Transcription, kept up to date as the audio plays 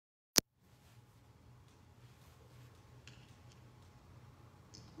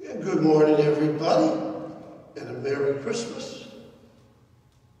Yeah, good morning, everybody, and a Merry Christmas.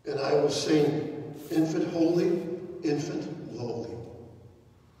 And I will sing Infant Holy, Infant Lowly.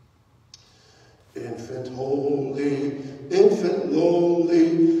 Infant holy, infant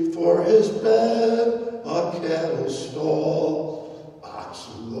lowly, for his bed a cattle stall.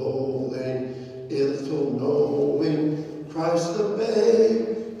 Oxen lowling, little knowing, Christ the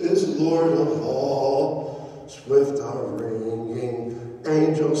babe is Lord of all. Swift are ringing,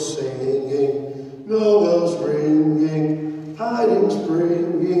 angels singing, Noel's ringing, tidings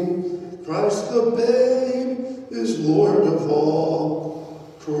bringing, Christ the babe is Lord of all.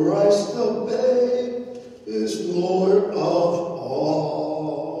 Christ the babe is Lord of all.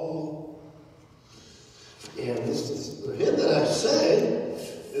 And the hymn that I sang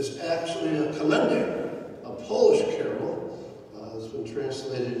is actually a kalender, a Polish carol. It's been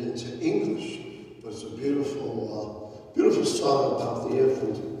translated into English, but it's a beautiful, beautiful song about the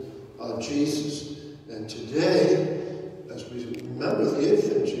infant Jesus. And today, as we remember the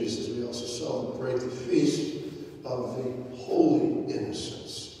infant Jesus, we also celebrate the feast of the Holy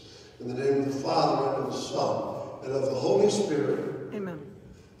Innocents. In the name of the Father, and of the Son, and of the Holy Spirit. Amen.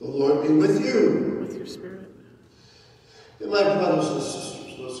 The Lord be with you. With your spirit. And my brothers and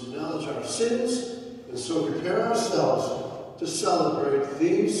sisters, let's acknowledge our sins, and so prepare ourselves to celebrate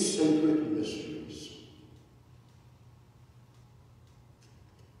these sacred mysteries.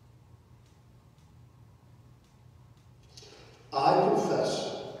 I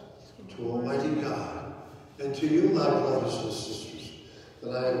confess to Almighty God, and to you, my brothers and sisters,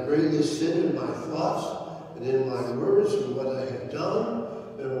 that I have greatly sinned in my thoughts and in my words, in what I have done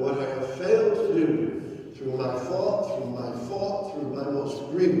and what I have failed to do, through my fault, through my most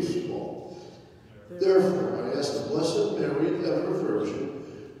grievous fault. Therefore, I ask the Blessed Mary, ever Virgin,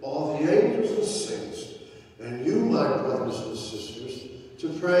 all the angels and saints, and you, my brothers and sisters, to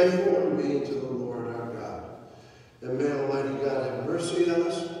pray for me to the Lord our God. And may Almighty God have mercy on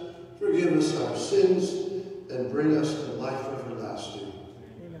us, forgive us our sins, and bring us to life everlasting.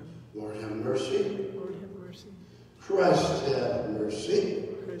 Lord have mercy. Lord have mercy. Christ have mercy.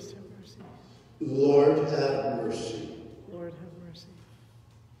 Christ have mercy. Lord have mercy. Lord have mercy.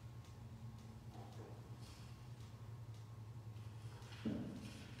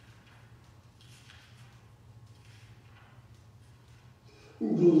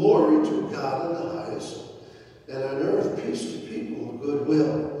 Glory to God in the highest, and on earth peace to people of good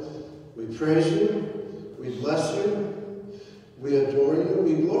will. We praise you, we bless you, we adore you,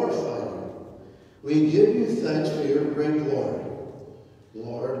 we glorify you. We give you thanks for your great glory.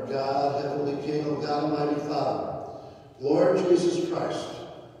 Lord God, Heavenly King, O God, Almighty Father, Lord Jesus Christ,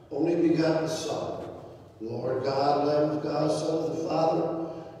 only begotten Son, Lord God, Lamb of God, Son of the Father,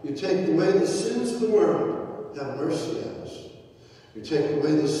 you take away the sins of the world, have mercy on us. You take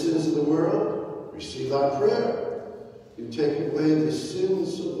away the sins of the world, receive our prayer. You take away the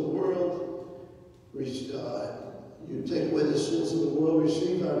sins of the world,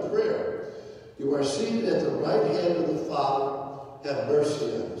 receive our prayer. You are seated at the right hand of the Father, have mercy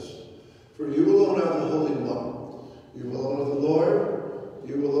on us. For you alone are the Holy One. You alone are the Lord.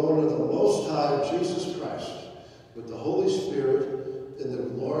 You alone are the Most High, Jesus Christ, with the Holy Spirit, in the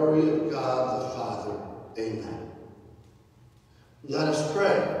glory of God the Father. Amen. Let us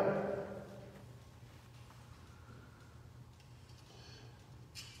pray.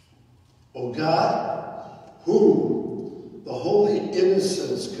 O God, whom the holy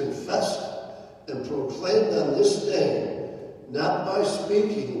innocents confessed and proclaimed on this day, not by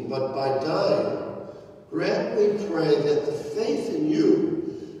speaking, but by dying, grant, we pray, that the faith in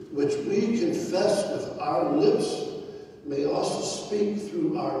you, which we confess with our lips, may also speak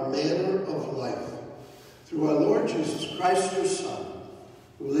through our manner of life. Through our Lord Jesus Christ, your Son,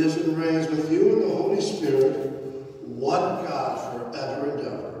 who lives and reigns with you in the Holy Spirit, one God, forever and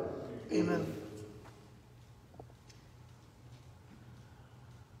ever. Amen.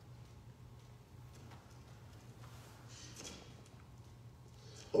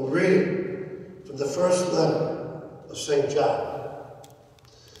 A reading from the first letter of St. John.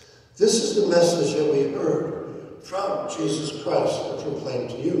 This is the message that we heard from Jesus Christ and proclaimed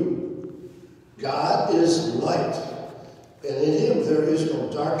to you. God is light, and in him there is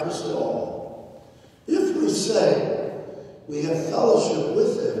no darkness at all. If we say we have fellowship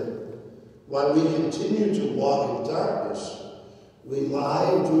with him while we continue to walk in darkness, we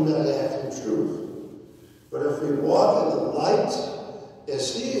lie and do not act in truth. But if we walk in the light,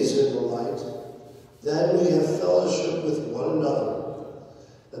 as he is in the light, then we have fellowship with one another,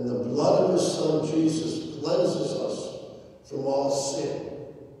 and the blood of his Son Jesus cleanses us from all sin.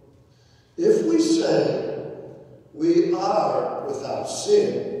 If we say we are without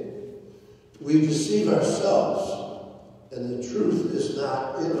sin, we deceive ourselves, and the truth is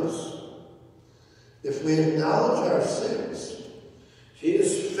not in us. If we acknowledge our sins, he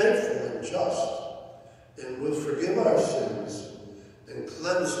is faithful and just, and will forgive our sins and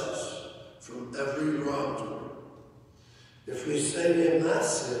cleanse us from every wrongdoing. If we say we have not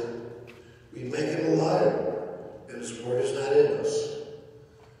sinned, we make him a liar, and his word is not in us.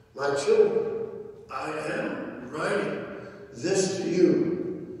 My children, I am writing this to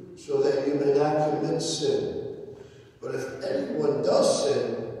you so that you may not commit sin. But if anyone does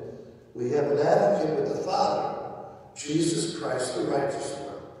sin, we have an advocate with the Father, Jesus Christ the righteous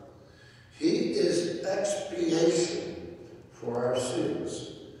one. He is expiation for our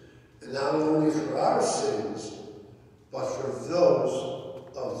sins, and not only for our sins, but for those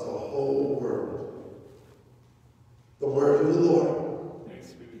of the whole world. The word of the Lord.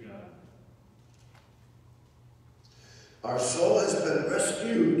 Thanks be to God. Our soul has been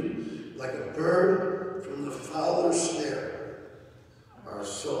rescued like a bird from the fowler's snare. Our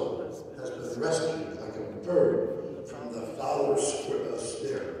soul has been rescued like a bird from the fowler's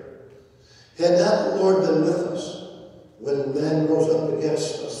snare. Had not the Lord been with us when men rose up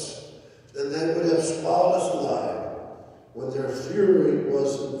against us, then they would have swallowed us alive when their fury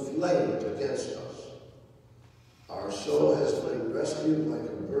was inflamed against us. Our soul has been rescued like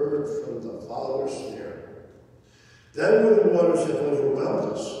a bird from the fowler's snare. Then when the waters have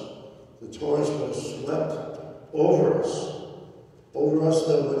overwhelmed us, the torrents would have swept over us. Over us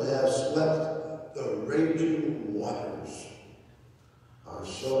then would have swept the raging waters. Our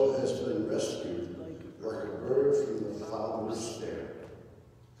soul has been rescued like a bird from the fowler's snare.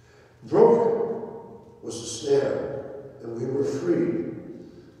 Broken was the snare, and we were free.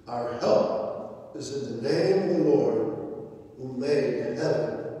 Our help is in the name of the Lord, who made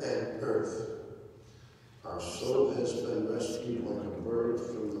heaven and earth. Our soul has been rescued like a bird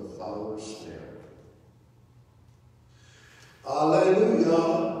from the fowler's snare. Alleluia,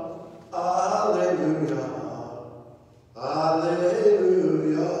 alleluia,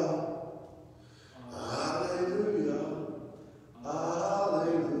 alleluia, alleluia,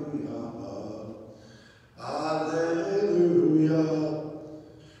 alleluia, alleluia.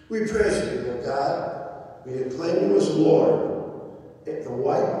 We praise you, O God. We acclaim you as Lord. The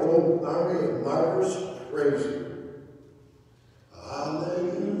white-robed army of martyrs praise you.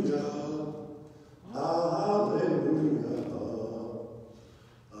 Alleluia, alleluia,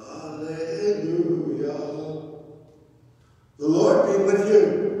 alleluia. The Lord be with you.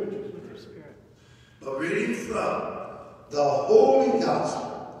 With your spirit. A reading from the Holy Gospel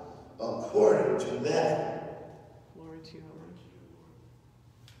according to Matthew. Glory to you, Lord.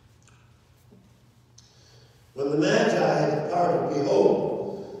 When the Magi had departed,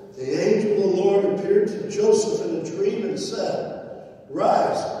 behold, the angel of the Lord appeared to Joseph in a dream and said,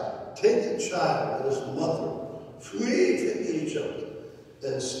 Rise, take the child and his mother, flee to Egypt,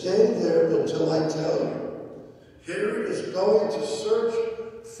 and stay there until I tell you. Herod is going to search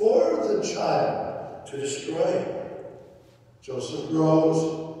for the child to destroy him. Joseph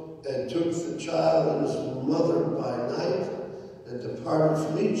rose and took the child and his mother by night and departed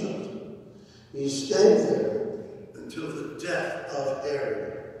from Egypt. He stayed there until the death of Herod.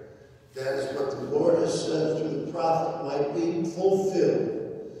 That is what the Lord has said through the prophet might be fulfilled.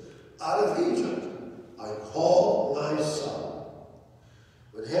 Out of Egypt I called my son.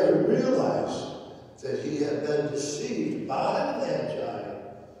 When Herod realized that he had been deceived by the Magi,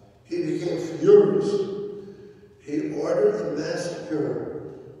 he became furious. He ordered the massacre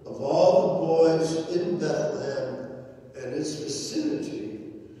of all the boys in Bethlehem and its vicinity,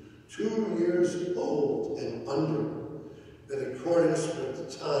 2 years old and under, in accordance with the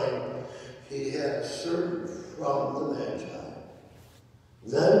time he had ascertained from the Magi.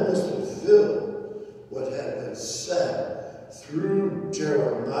 Then was fulfilled what had been said through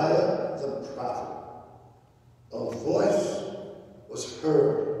Jeremiah the prophet. A voice was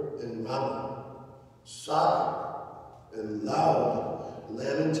heard in Ramah, sobbing and loud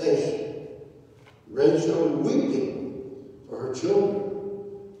lamentation, Rachel weeping for her children,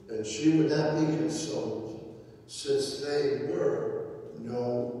 and she would not be consoled, since they were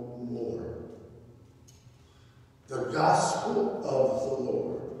no more. The Gospel of the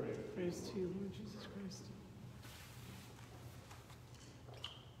Lord. Praise to you, Lord Jesus Christ.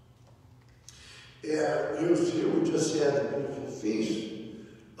 Yeah, here we just had the beautiful feast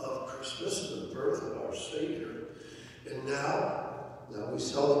of Christmas, the birth of our Savior. And now we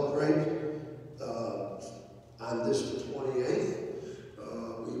celebrate on this the 28th.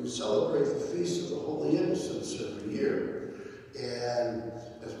 We celebrate the Feast of the Holy Innocents every year. And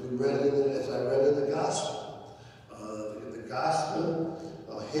as I read in the Gospel,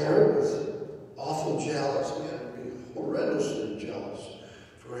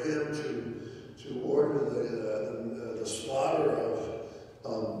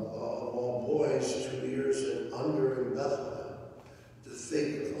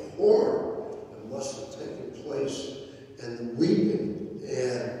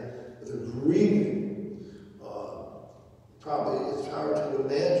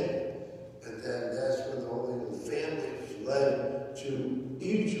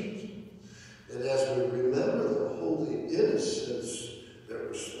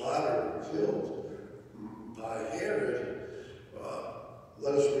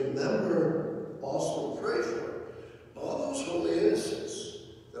 us remember, also pray for all those holy innocents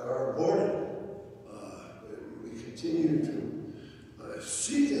that are aborted. We continue to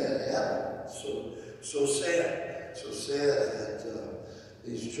see that happen. So sad. So sad that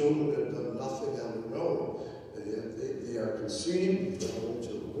these children have done nothing on their own. And yet they are conceived, born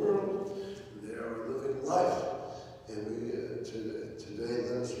into the world, and they are living life. And we today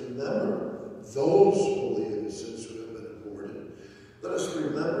let us remember those holy innocents who have been aborted. Let us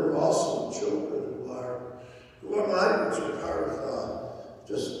remember also children who are migrants, who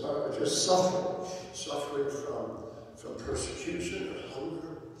are just suffering from persecution or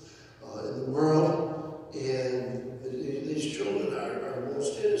hunger in the world. And these children are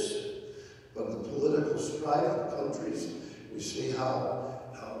most innocent. But in the political strife of countries, we see how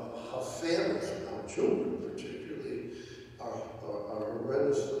families, how children particularly, are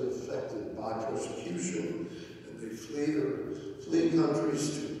horrendously affected by persecution, and they flee countries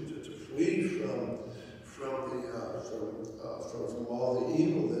to flee from all the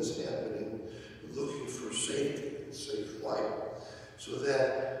evil that's happening, looking for safety and safe life. So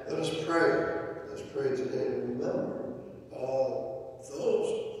that let us pray today and remember all those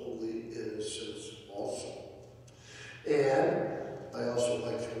holy innocents also. And I also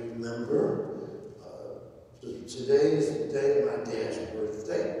like to remember today is the day of my dad's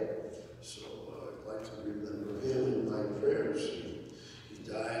birthday. So I'd like to remember him in my prayers. He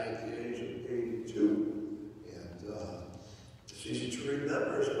died at the age of 82. And it's easy to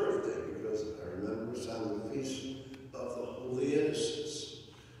remember his birthday because I remember it's on the feast of the Holy Innocents.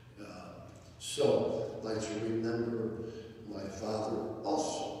 So I'd like to remember my father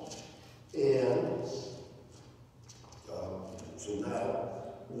also. And so now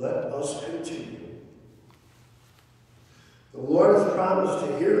let us continue. The Lord has promised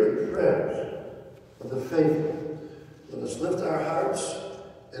to hear the prayers of the faithful. Let us lift our hearts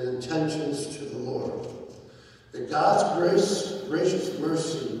and intentions to the Lord. That God's gracious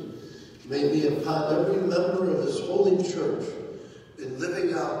mercy may be upon every member of His holy church in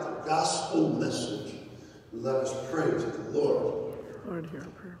living out the gospel message. Let us pray to the Lord. Lord, hear our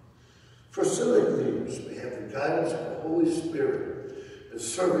prayer. For civic leaders may have the guidance of the Holy Spirit in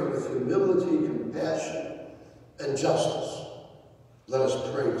serving with humility, compassion, and justice. Let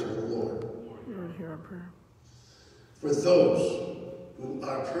us pray to the Lord. Lord, hear our prayer. For those who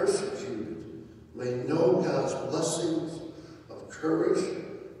are persecuted may know God's blessings of courage,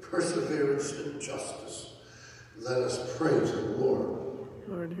 perseverance, and justice. Let us pray to the Lord.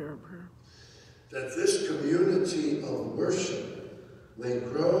 Lord, hear our prayer. That this community of worship may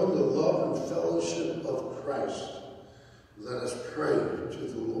grow in the love and fellowship of Christ. Let us pray to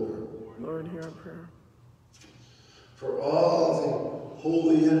the Lord. Lord, hear our prayer. For all the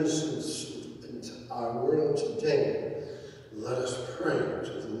holy innocents in our world today, let us pray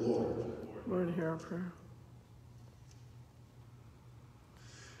to the Lord. Lord, hear our prayer.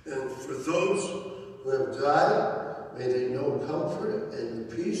 And for those who have died, may they know comfort and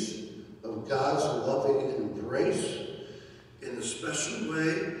the peace of God's loving embrace. In a special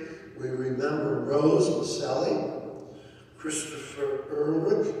way, we remember Rose and Sally, Christopher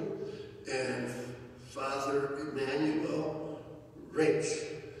Erwick, and Father Emmanuel Rach.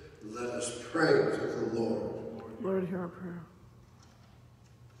 Let us pray to the Lord. Lord, hear our prayer.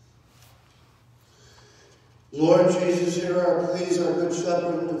 Lord Jesus, hear our pleas, our good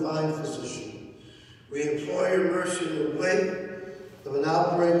shepherd and divine physician. We implore your mercy in the wake of an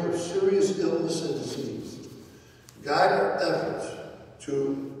outbreak of serious illness and disease. Guide our efforts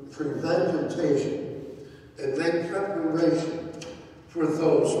to prevent contagion and make preparation for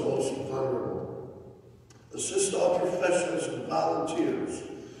those most vulnerable. Assist all professionals and volunteers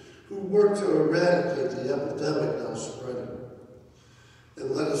who work to eradicate the epidemic now spreading.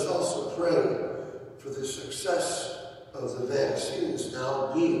 And let us also pray for the success of the vaccines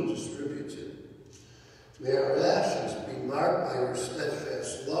now being distributed. May our actions be marked by your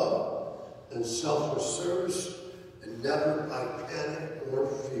steadfast love and selfless service, and never by panic or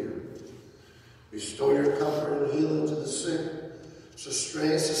fear. Bestow your comfort and healing to the sick,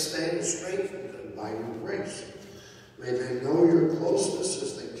 sustain and strengthen them by your grace. May they know your closeness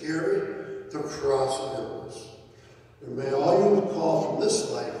as they carry the cross of illness. And may all you have called from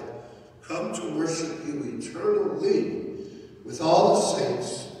this life come to worship you eternally with all the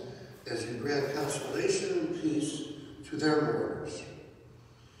saints as you grant consolation and peace to their mourners.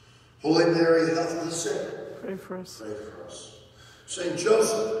 Holy Mary, health of the sick, Pray for us. pray for us. Saint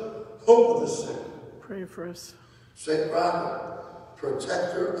Joseph, hope of the sick, Pray for us. Saint Rocca,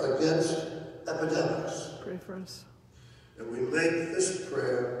 protector against epidemics. Pray for us. And we make this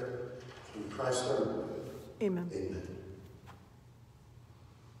prayer in Christ's name. Amen. Amen.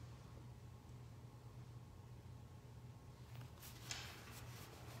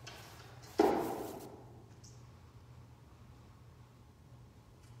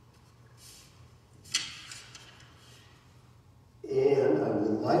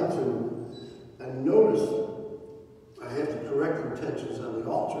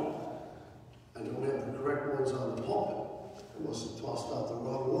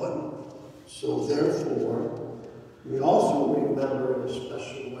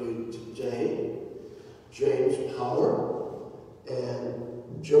 Howard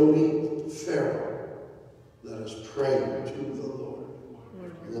and Jody Farrell. Let us pray to the Lord.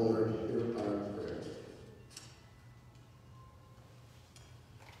 Lord, hear our prayer.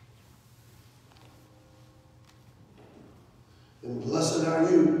 And blessed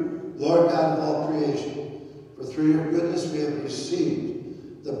are you, Lord God of all creation, for through your goodness we have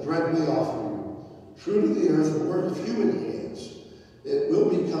received the bread we offer you, fruit of the earth and work of human hands. It will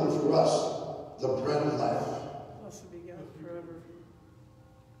become for us the bread of life. Blessed be God forever.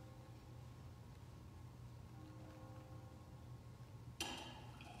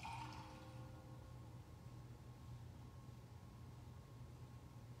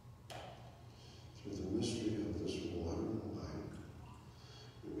 Through the mystery of this water and wine,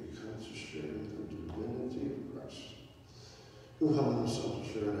 we come to share in the divinity of Christ, who humbled himself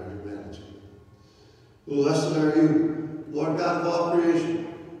to share in our humanity. Blessed are you, Lord God of all creation,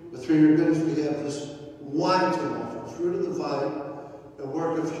 for through your goodness we have this wine to offer, fruit of the vine, and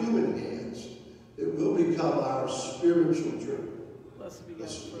work of human hands. It will become our spiritual drink. Blessed be God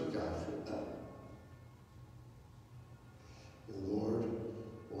Blessed be forever. God forever. And Lord,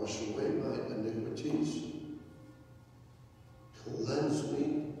 wash away my iniquities. Cleanse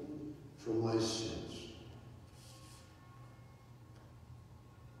me from my sins.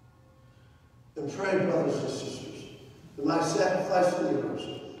 And pray, brothers and sisters, that my sacrifice and yours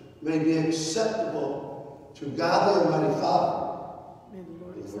may be acceptable to God the Almighty Father. May the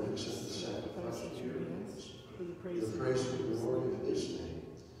Lord The Lord accept accept the sacrifice at of your your hands hands, for the for praise the praise and glory of his name,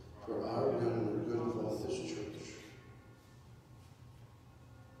 for our good and the good of all this church.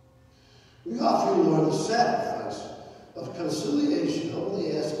 We offer you, Lord, the sacrifice of conciliation,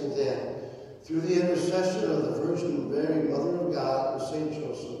 humbly asking that, through the intercession of the Virgin Mary, Mother of God, and Saint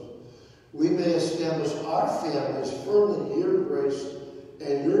Joseph, we may establish our families firmly in your grace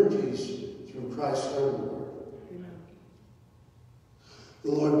and your peace through Christ our Lord. Amen.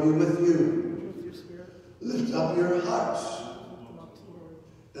 The Lord be with you. With your spirit, Lift up your hearts, lift them up to the Lord.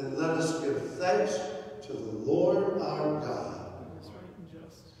 and let us give thanks to the Lord our God. It is right and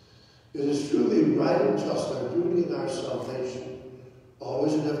just. It is truly right and just, our duty and our salvation,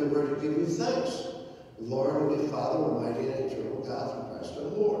 always and everywhere to give you thanks, Lord, Holy Father, Almighty and eternal God, through Christ our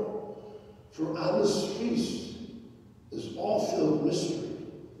Lord. For on this feast is all filled mystery.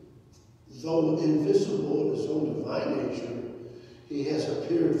 Though invisible in his own divine nature, he has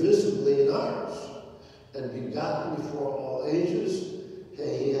appeared visibly in ours, and begotten before all ages,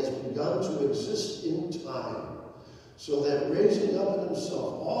 he has begun to exist in time, so that raising up in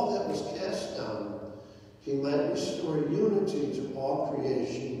himself all that was cast down, he might restore unity to all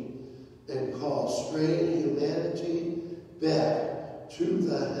creation and call straying humanity back to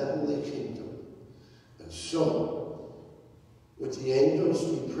the heavenly kingdom. And so, with the angels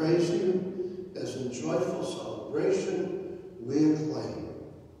we praise you, as in joyful celebration we acclaim,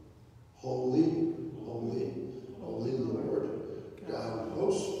 Holy, holy, holy Lord, God of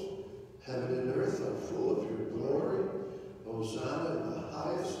hosts, heaven and earth are full of your glory. Hosanna in the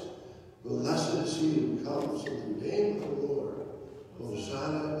highest. Blessed is he who comes in the name of the Lord.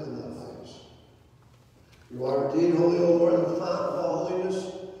 Hosanna in the highest. You are indeed holy, O Lord, the fount of all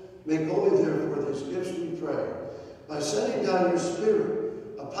holiness. Make holy, therefore, these gifts, we pray, by sending down your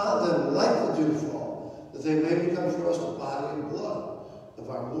Spirit upon them like the dewfall, that they may become for us the body and blood of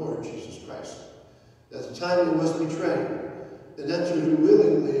our Lord Jesus Christ. At the time he was betrayed and entered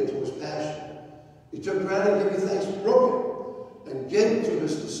willingly into his passion, he took bread and gave thanks, broke it, and gave it to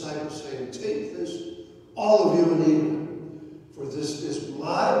his disciples, saying, "Take this, all of you, and eat it, for this is my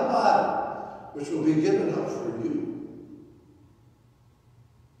body, which will be given up for you."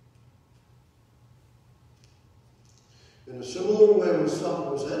 In a similar way, when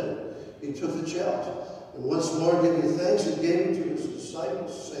supper was ended, he took the chalice, and once more giving thanks, he gave it to his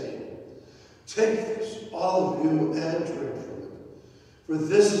disciples, saying, "Take this, all of you, and drink from it. For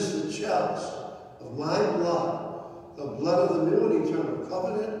this is the chalice of my blood, the blood of the new and eternal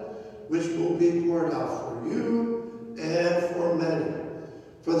covenant, which will be poured out for you and for many,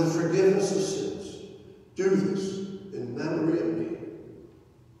 for the forgiveness of sins. Do this in memory of me."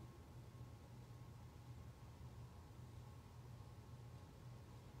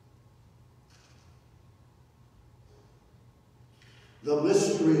 The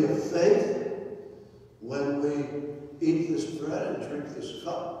mystery of faith, when we eat this bread and drink this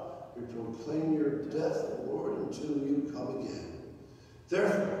cup, we proclaim your death, Lord, until you come again.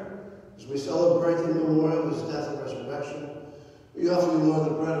 Therefore, as we celebrate the memorial of his death and resurrection, we offer you,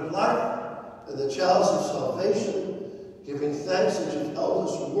 Lord, the bread of life and the chalice of salvation, giving thanks that you've held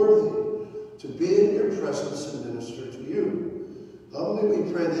us worthy to be in your presence and minister to you. Humbly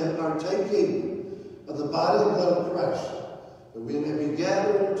we pray that, partaking of the body and blood of Christ, that we may be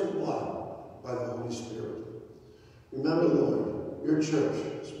gathered into one by the Holy Spirit. Remember, Lord, your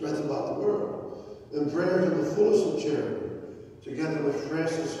church spreads about the world, and bring her to the fullness of charity, together with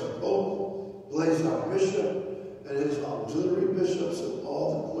Francis, our Pope, Blaise, our Bishop, and his auxiliary bishops, and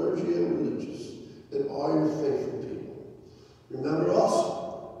all the clergy and religious, and all your faithful people. Remember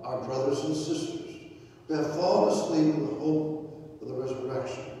also our brothers and sisters who have fallen asleep in the hope of the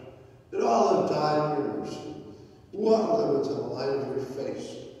resurrection, and all have died in your mercy. Welcome them into the light of your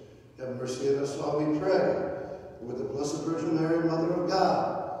face. Have mercy on us all, we pray. And with the Blessed Virgin Mary, Mother of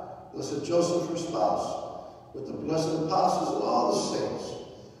God, Blessed Joseph, her spouse, with the blessed apostles and all the saints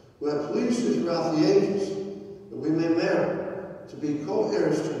who have pleased you throughout the ages, that we may merit to be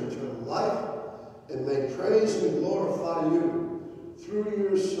co-heirs to eternal life, and may praise and glorify you through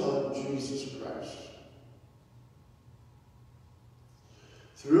your Son, Jesus Christ.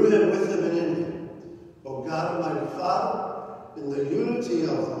 Through him, with him, and in him, O God, Almighty Father, in the unity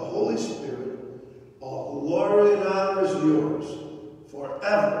of the Holy Spirit, all glory and honor is yours,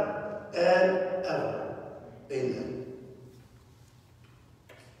 forever and ever. Amen.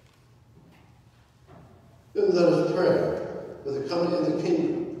 And let us pray for the coming of the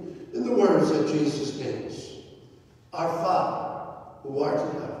kingdom in the words that Jesus gave us. Our Father, who art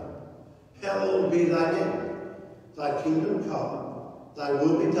in heaven, hallowed be thy name. Thy kingdom come, thy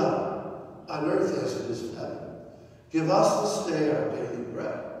will be done, on earth as it is in heaven. Give us this day our daily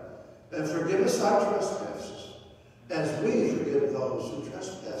bread, and forgive us our trespasses, as we forgive those who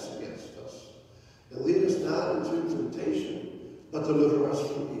trespass against us. And lead us not into temptation, but deliver us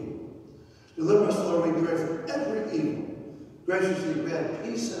from evil. Deliver us, Lord, we pray, from every evil. Graciously grant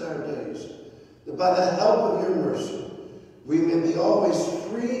peace in our days, that by the help of your mercy, we may be always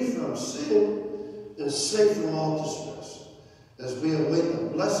free from sin and safe from all distress, as we await the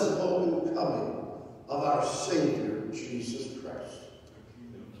blessed hope and coming of our Savior, Jesus Christ.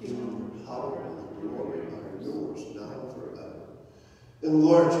 Kingdom, power, and glory are yours now and forever. And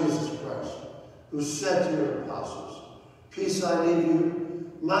Lord Jesus Christ, who said to your apostles, peace I leave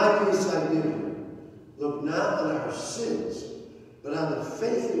you, my peace I give you. Look not on our sins, but on the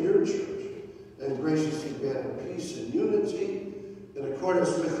faith of your church, and graciously grant peace and unity in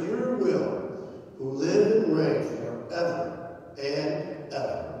accordance with your will, who live and reign forever and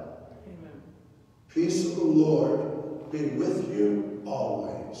ever. Amen. Peace of the Lord be with you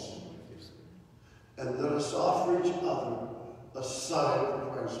always. And let us offer each other a sign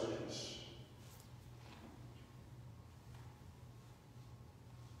of Christ's peace.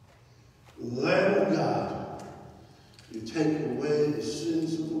 Lamb of God, you take away the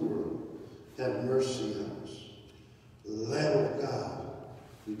sins of the world, have mercy on us. Lamb of God,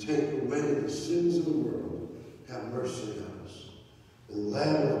 you take away the sins of the world, have mercy on us. And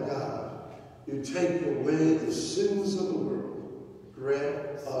Lamb of God, you take away the sins of the world,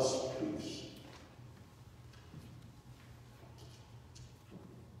 grant us peace.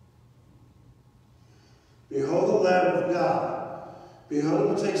 Behold the Lamb of God. Behold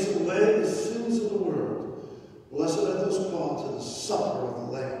him who takes away the sins of the world. Blessed are those called to the supper of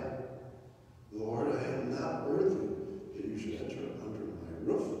the Lamb. Lord, I am not worthy that you should enter under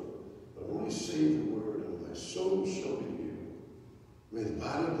my roof, but only say the word, and my soul shall be healed. May the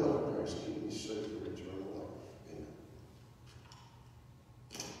body and blood of Christ keep me safe for eternal life. Amen.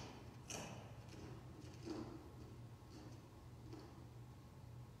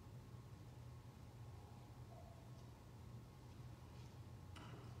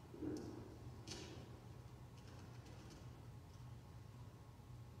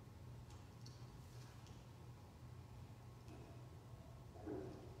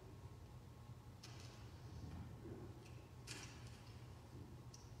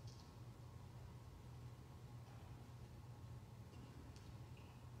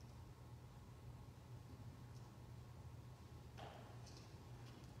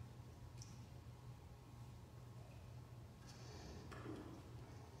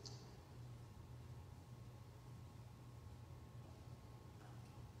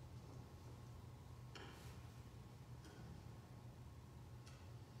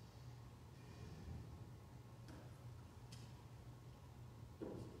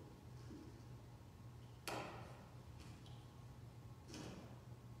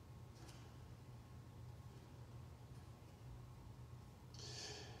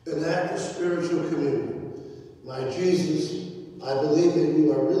 An act of spiritual communion. My Jesus, I believe that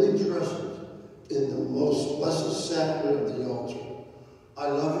you are really present in the most blessed sacrament of the altar. I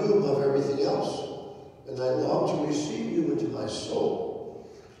love you above everything else, and I long to receive you into my soul.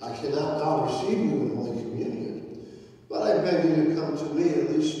 I cannot now receive you in Holy Communion, but I beg you to come to me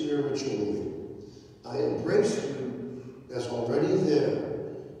at least spiritually.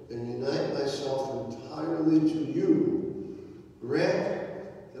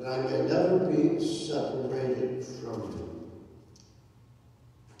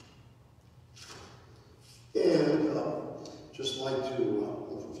 like to make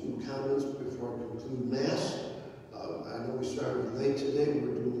a few comments before I conclude Mass. I know we started late today.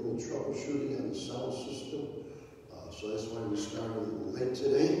 We're doing a little troubleshooting on the sound system. So that's why we started a little late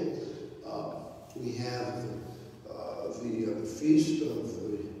today. We have the feast of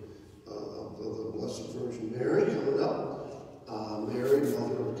the Blessed Virgin Mary coming up. Mary,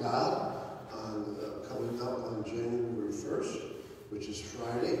 Mother of God, coming up on January 1st, which is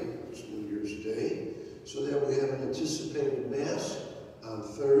Friday, it's New Year's Day. So then we have an anticipated Mass on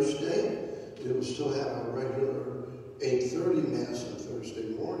Thursday. We will still have a regular 8:30 Mass on Thursday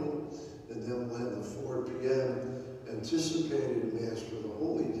morning, and then we'll have the 4 p.m. anticipated Mass for the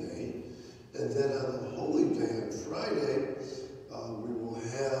Holy Day. And then on the Holy Day on Friday, we will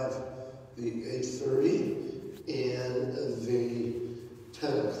have the 8:30 and the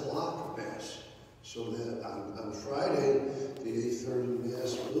 10 o'clock Mass. So that on Friday, the 8:30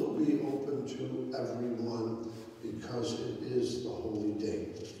 Mass will be open to everyone because it is the Holy Day.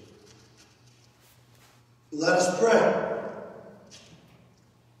 Let us pray.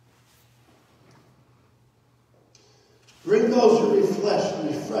 Bring those who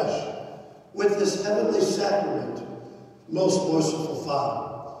refresh with this heavenly sacrament, most merciful Father,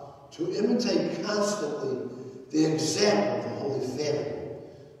 to imitate constantly the example of the Holy Family,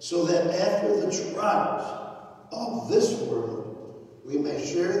 so that after the trials of this world, we may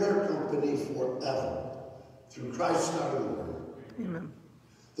share their company forever. Through Christ our Lord. Amen.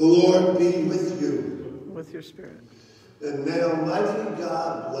 The Lord be with you. With your spirit. And may Almighty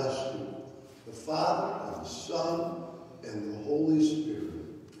God bless you, the Father, and the Son, and the Holy Spirit.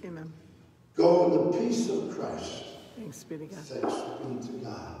 Amen. Go in the peace of Christ. Thanks be to God. Thanks be to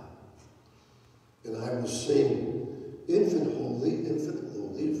God. And I will sing Infant Holy,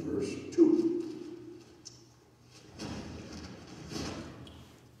 verse 2.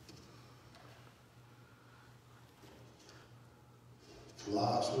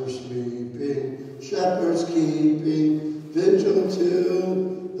 Flocks were sleeping, shepherds keeping, vigil till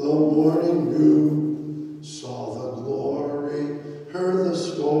the morning grew. Saw the glory, heard the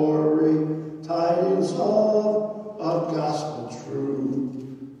story, tidings of gospel true.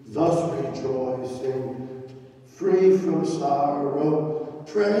 Thus rejoicing, free from sorrow,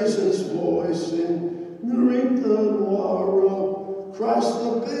 praises voicing, reap the morrow. Christ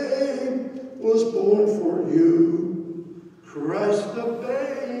the babe was born for you. Christ the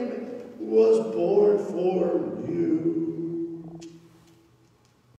babe was born for